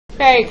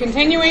Okay,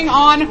 continuing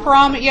on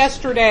from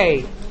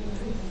yesterday.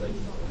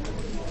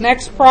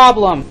 Next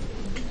problem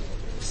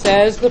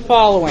says the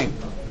following.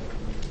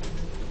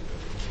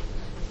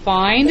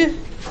 Find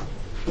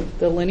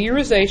the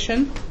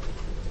linearization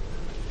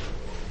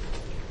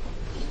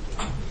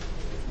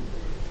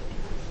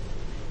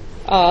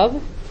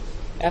of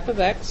f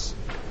of x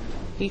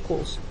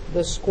equals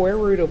the square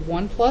root of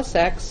 1 plus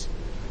x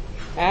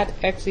at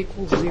x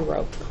equals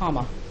 0,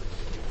 comma.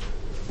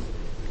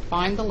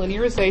 Find the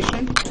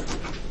linearization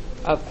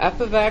of f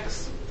of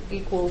x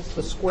equals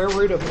the square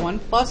root of 1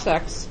 plus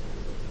x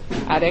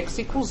at x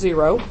equals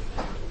 0,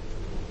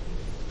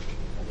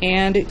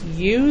 and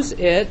use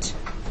it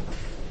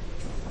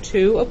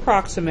to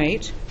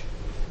approximate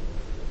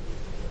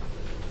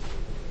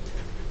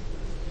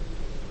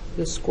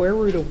the square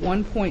root of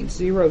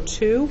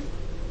 1.02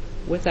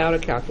 without a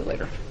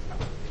calculator.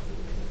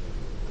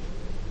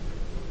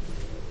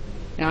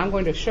 Now I'm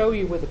going to show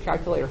you with the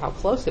calculator how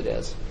close it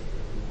is,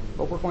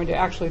 but we're going to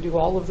actually do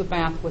all of the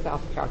math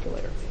without the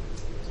calculator.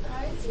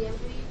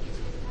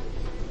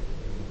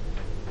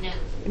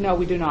 No,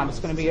 we do not. It's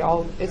going to be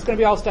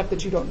all stuff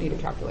that you don't need a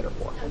calculator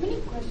for. How many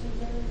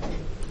questions are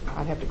there?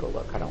 I'd have to go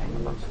look. I don't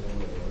remember.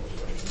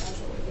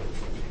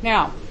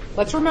 Now,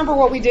 let's remember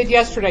what we did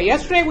yesterday.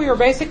 Yesterday we were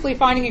basically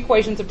finding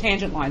equations of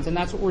tangent lines, and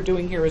that's what we're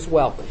doing here as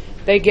well.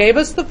 They gave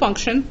us the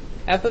function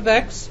f of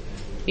x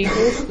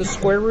equals the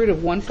square root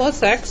of 1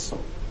 plus x.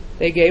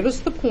 They gave us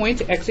the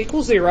point x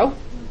equals 0.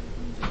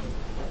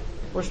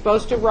 We're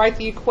supposed to write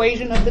the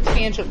equation of the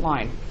tangent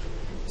line.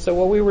 So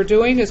what we were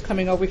doing is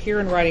coming over here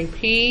and writing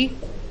p,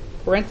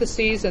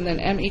 parentheses, and then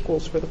m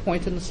equals for the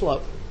point and the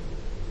slope.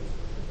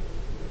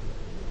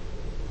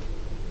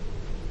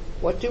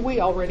 What do we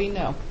already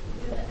know?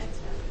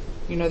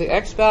 You know the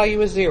x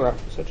value is 0,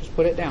 so just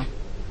put it down.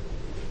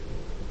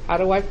 How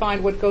do I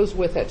find what goes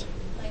with it?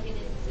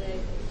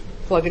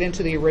 Plug it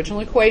into the original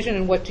equation,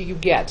 and what do you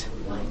get?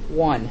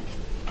 1.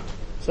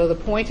 So the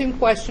point in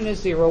question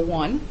is 0,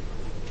 1.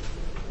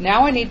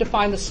 Now I need to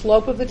find the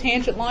slope of the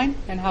tangent line,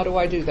 and how do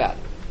I do that?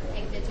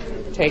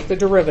 Take the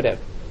derivative.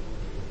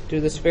 Do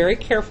this very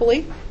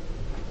carefully.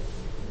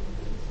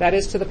 That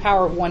is to the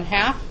power of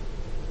 1/2.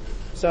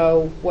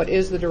 So what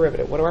is the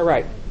derivative? What do I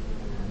write?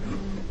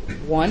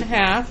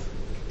 1/2.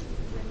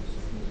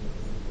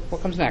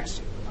 What comes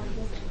next?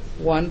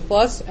 1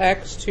 plus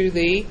x to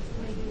the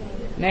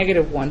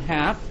negative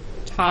 1/2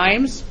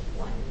 times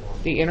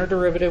the inner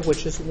derivative,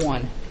 which is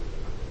 1.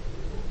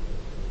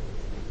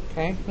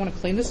 Okay, I want to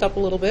clean this up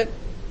a little bit.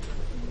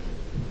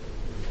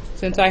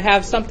 Since I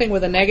have something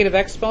with a negative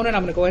exponent,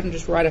 I'm going to go ahead and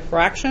just write a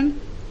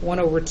fraction. 1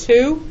 over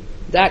 2.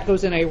 That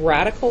goes in a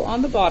radical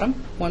on the bottom.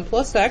 1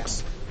 plus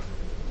x.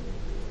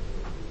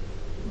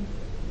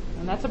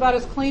 And that's about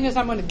as clean as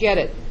I'm going to get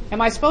it. Am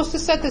I supposed to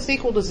set this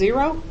equal to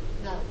 0?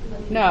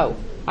 No.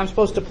 I'm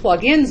supposed to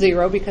plug in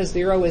 0 because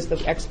 0 is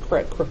the x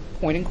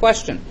point in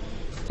question.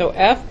 So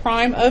f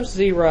prime of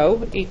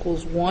 0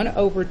 equals 1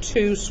 over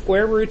 2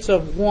 square roots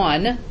of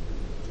 1,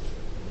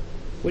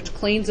 which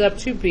cleans up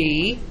to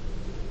be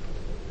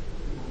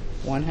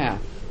 1/2.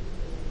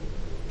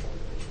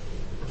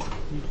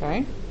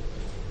 Okay?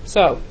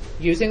 So,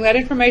 using that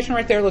information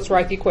right there, let's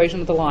write the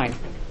equation of the line.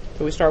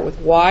 So we start with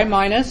y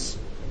minus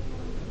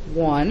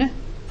 1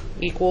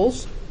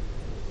 equals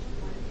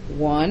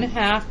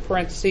 1/2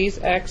 parentheses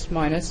x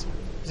minus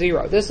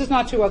 0. This is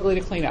not too ugly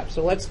to clean up,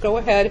 so let's go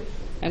ahead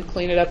and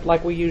clean it up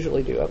like we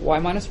usually do. Y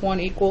minus 1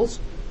 equals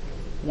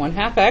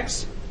 1/2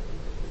 x.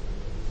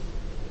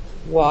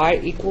 Y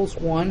equals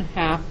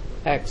 1/2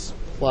 x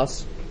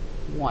plus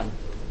 1.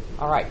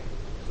 All right.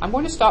 I'm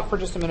going to stop for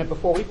just a minute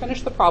before we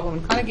finish the problem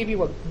and kind of give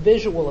you a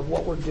visual of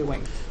what we're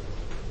doing.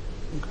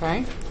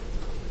 Okay?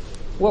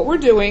 What we're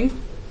doing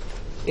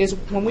is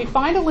when we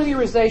find a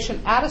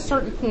linearization at a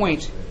certain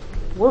point,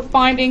 we're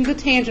finding the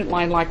tangent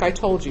line like I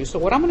told you. So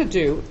what I'm going to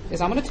do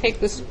is I'm going to take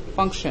this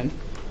function,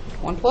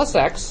 1 plus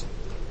x,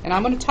 and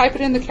I'm going to type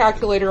it in the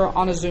calculator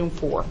on a Zoom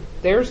 4.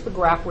 There's the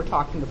graph we're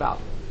talking about.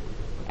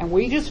 And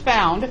we just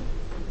found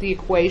the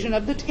equation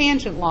of the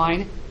tangent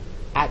line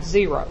at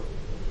 0.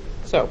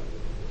 So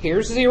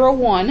here's 0,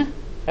 1.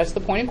 That's the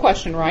point in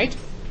question, right?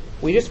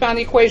 We just found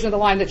the equation of the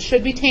line that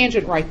should be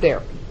tangent right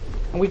there.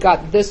 And we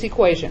got this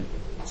equation.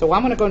 So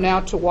I'm going to go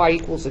now to y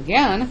equals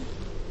again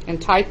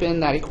and type in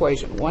that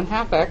equation,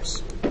 1/2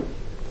 x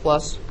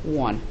plus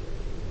 1,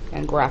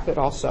 and graph it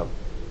also.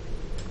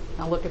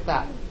 Now look at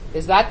that.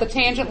 Is that the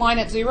tangent line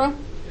at 0?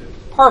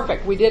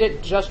 Perfect. We did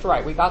it just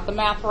right. We got the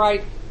math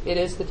right. It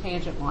is the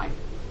tangent line.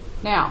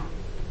 Now,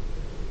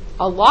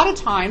 a lot of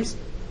times,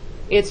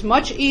 it's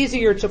much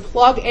easier to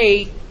plug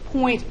a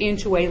point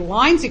into a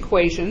lines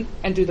equation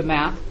and do the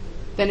math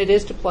than it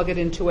is to plug it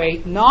into a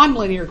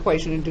nonlinear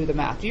equation and do the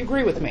math. Do you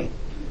agree with me?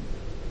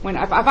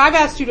 If I've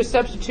asked you to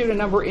substitute a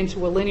number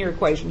into a linear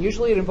equation,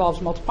 usually it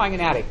involves multiplying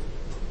and adding,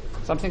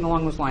 something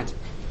along those lines.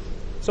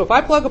 So if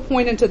I plug a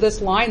point into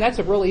this line, that's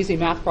a real easy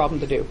math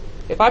problem to do.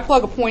 If I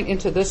plug a point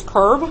into this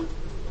curve,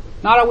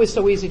 not always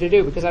so easy to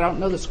do because I don't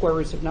know the square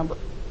roots of number.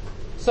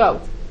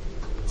 So,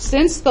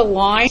 since the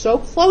lines are so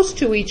close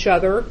to each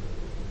other,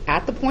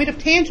 at the point of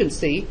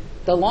tangency,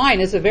 the line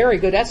is a very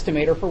good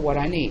estimator for what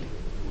I need.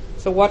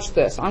 So watch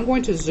this. I'm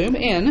going to zoom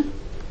in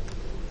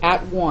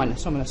at 1.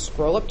 So I'm going to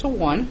scroll up to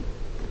 1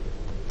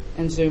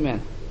 and zoom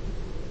in.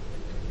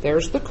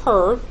 There's the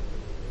curve.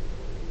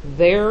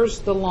 There's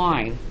the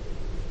line.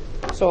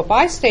 So if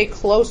I stay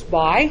close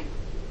by,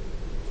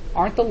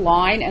 aren't the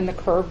line and the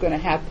curve going to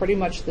have pretty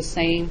much the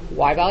same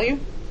y value?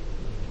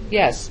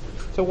 Yes.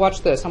 So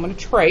watch this. I'm going to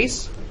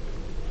trace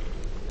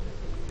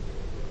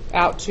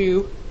out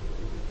to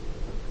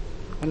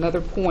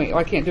another point. Oh,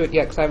 I can't do it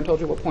yet because I haven't told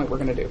you what point we're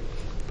going to do.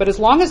 But as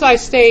long as I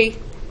stay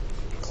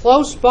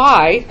close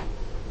by,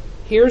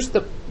 here's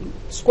the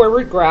square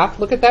root graph.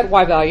 Look at that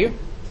y value.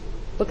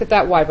 Look at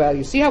that y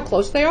value. See how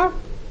close they are?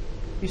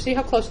 You see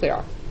how close they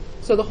are?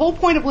 So the whole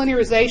point of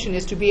linearization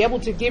is to be able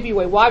to give you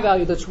a y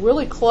value that's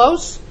really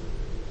close,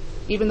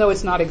 even though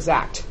it's not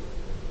exact.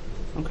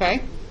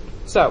 Okay?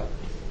 So,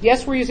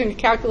 yes, we're using a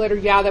calculator.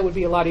 Yeah, that would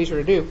be a lot easier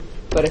to do.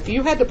 But if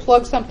you had to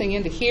plug something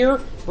into here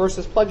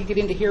versus plugging it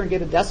into here and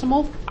get a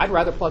decimal, I'd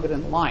rather plug it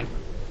in the line.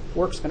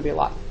 Work's going to be a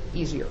lot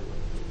easier.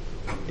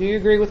 Do you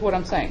agree with what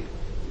I'm saying?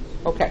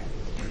 Okay.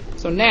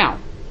 So now,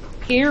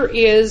 here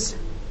is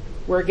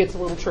where it gets a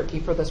little tricky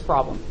for this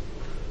problem.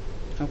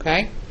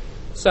 Okay?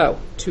 So,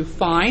 to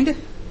find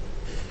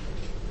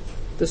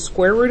the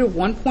square root of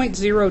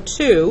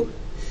 1.02,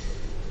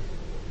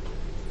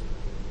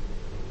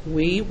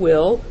 we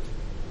will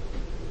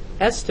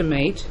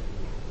estimate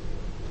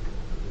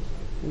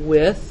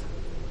with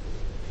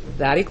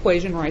that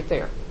equation right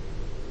there.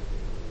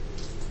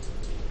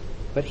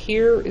 But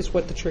here is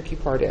what the tricky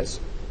part is.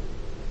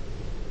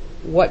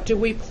 What do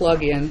we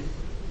plug in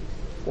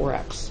for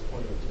x?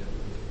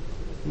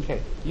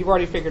 Okay, you've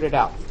already figured it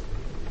out.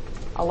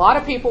 A lot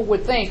of people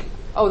would think,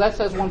 oh, that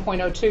says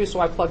 1.02,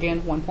 so I plug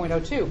in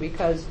 1.02,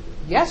 because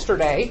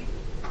yesterday,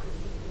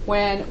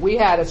 when we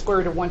had a square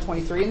root of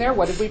 123 in there,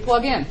 what did we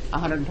plug in?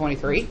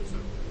 123.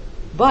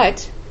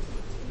 But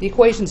the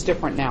equation's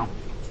different now.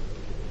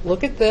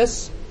 Look at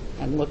this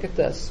and look at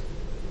this.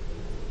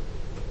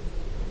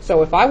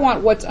 So if I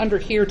want what's under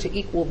here to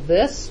equal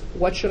this,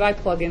 what should I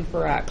plug in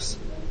for x?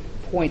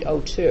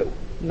 0.02,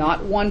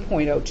 not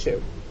 1.02.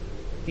 Do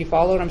you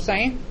follow what I'm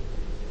saying?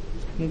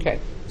 Okay,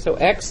 so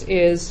x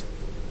is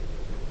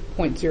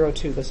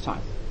 0.02 this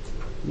time,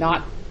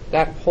 not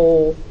that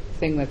whole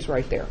thing that's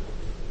right there.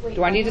 Wait,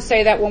 do I need to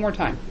say that one more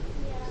time?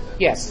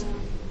 Yes.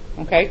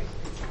 Okay.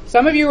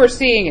 Some of you are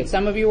seeing it,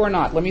 some of you are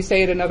not. Let me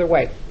say it another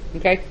way.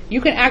 Okay?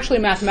 You can actually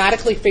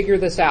mathematically figure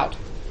this out.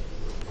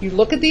 You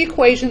look at the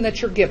equation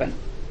that you're given.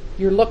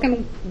 Look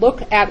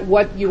at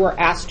what you are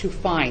asked to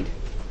find.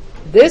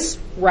 This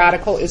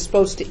radical is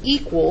supposed to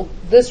equal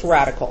this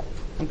radical.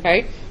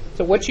 Okay?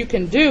 So what you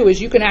can do is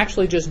you can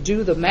actually just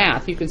do the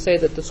math. You can say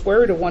that the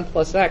square root of 1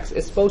 plus x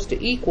is supposed to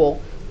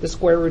equal the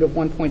square root of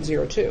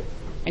 1.02.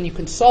 And you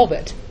can solve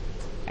it.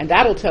 And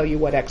that'll tell you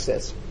what x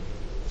is.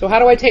 So how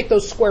do I take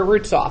those square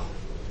roots off?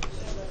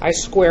 I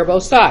square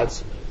both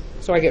sides.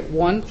 So I get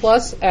 1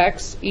 plus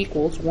x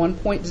equals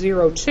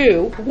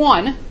 1.02,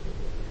 1,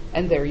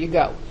 and there you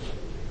go.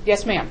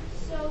 Yes, ma'am?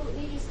 So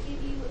they just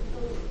give you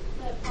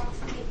the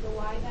approximate the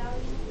y value,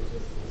 which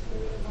is the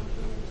square root of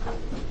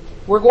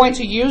 1.02? We're going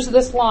to use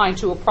this line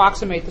to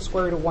approximate the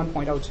square root of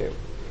 1.02. Okay.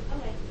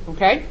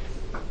 Okay?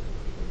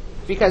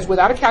 Because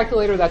without a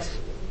calculator that's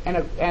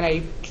and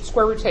a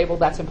square root table,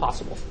 that's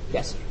impossible.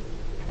 Yes?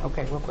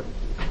 Okay, real quick.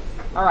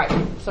 All right,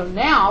 so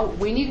now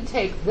we need to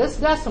take this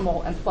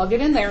decimal and plug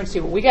it in there and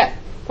see what we get.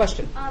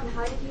 Question? How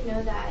did you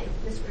know that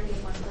the square root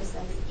of 1 plus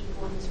x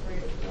equals the square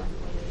root of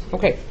 1.02?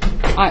 Okay,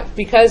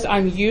 because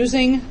I'm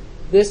using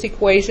this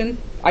equation,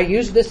 I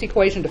used this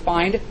equation to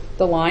find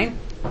the line.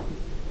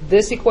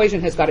 This equation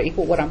has got to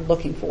equal what I'm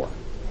looking for.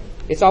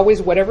 It's always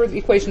whatever the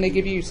equation they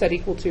give you, you set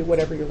equal to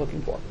whatever you're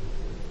looking for.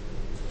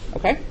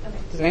 Okay?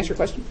 Does that answer your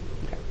question?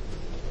 Okay.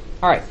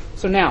 All right,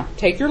 so now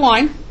take your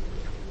line.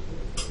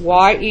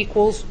 Y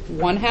equals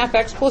 1/2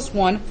 x plus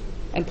 1,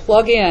 and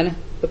plug in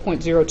the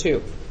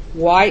 0.02.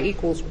 Y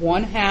equals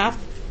 1/2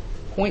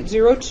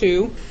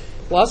 0.02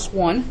 plus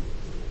 1.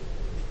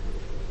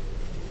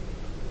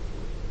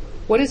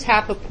 What is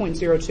half of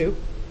 0.02?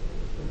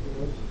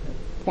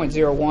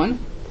 0.01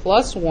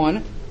 plus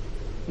 1,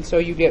 and so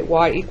you get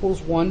y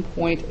equals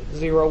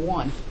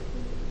 1.01.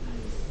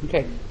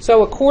 Okay,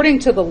 so according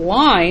to the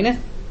line,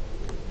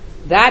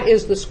 that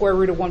is the square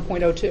root of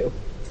 1.02.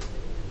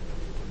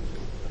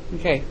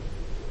 Okay,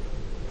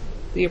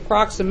 the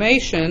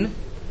approximation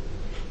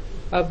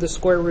of the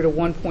square root of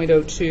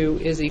 1.02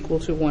 is equal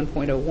to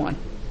 1.01.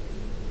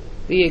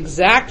 The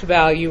exact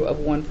value of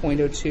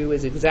 1.02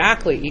 is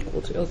exactly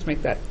equal to, let's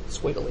make that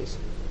squigglies,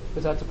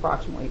 because that's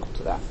approximately equal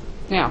to that.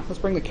 Now, let's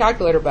bring the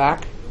calculator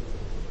back,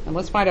 and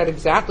let's find out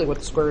exactly what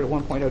the square root of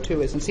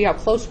 1.02 is and see how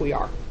close we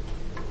are.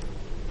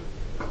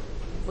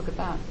 Look at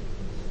that.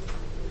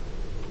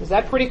 Is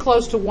that pretty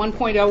close to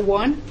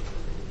 1.01?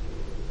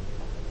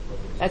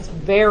 That's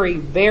very,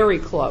 very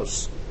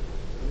close.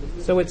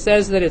 So it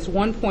says that it's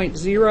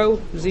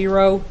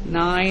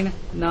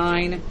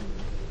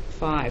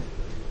 1.00995.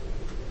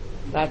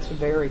 That's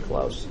very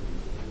close.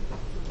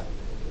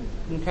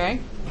 Okay?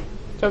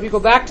 So if you go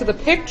back to the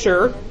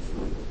picture,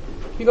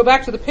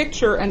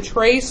 and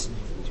trace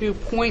to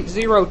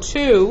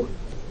 0.02,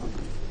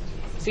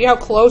 see how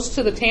close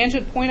to the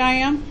tangent point I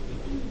am?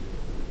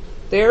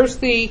 There's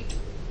the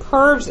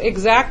curve's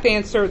exact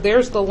answer.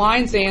 There's the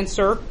line's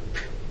answer.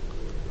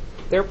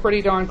 They're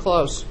pretty darn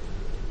close.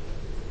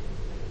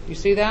 You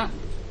see that?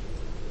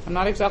 I'm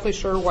not exactly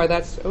sure why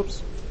that's,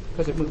 oops,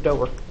 because it moved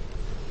over.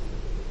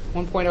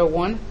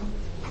 1.01.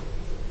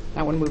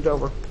 That one moved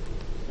over.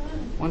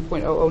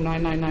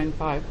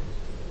 1.009995.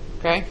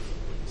 Okay?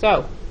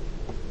 So,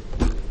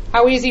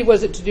 how easy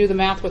was it to do the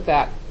math with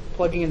that?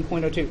 Plugging in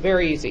 0.02.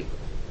 Very easy.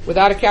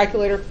 Without a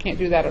calculator, can't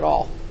do that at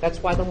all.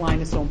 That's why the line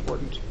is so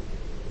important.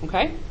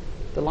 Okay?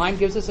 The line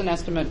gives us an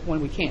estimate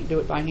when we can't do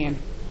it by hand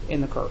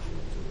in the curve.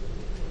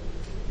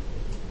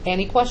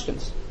 Any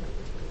questions?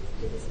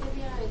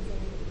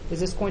 Is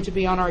this going to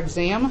be on our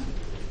exam?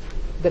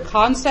 The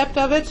concept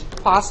of it,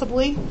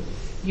 possibly.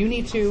 You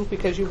need to,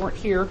 because you weren't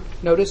here,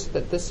 notice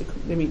that this,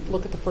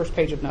 look at the first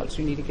page of notes.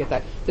 You need to get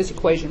that. This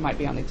equation might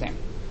be on the exam.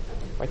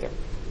 Right there.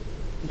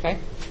 Okay?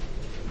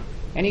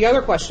 Any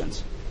other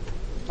questions?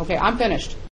 Okay, I'm finished.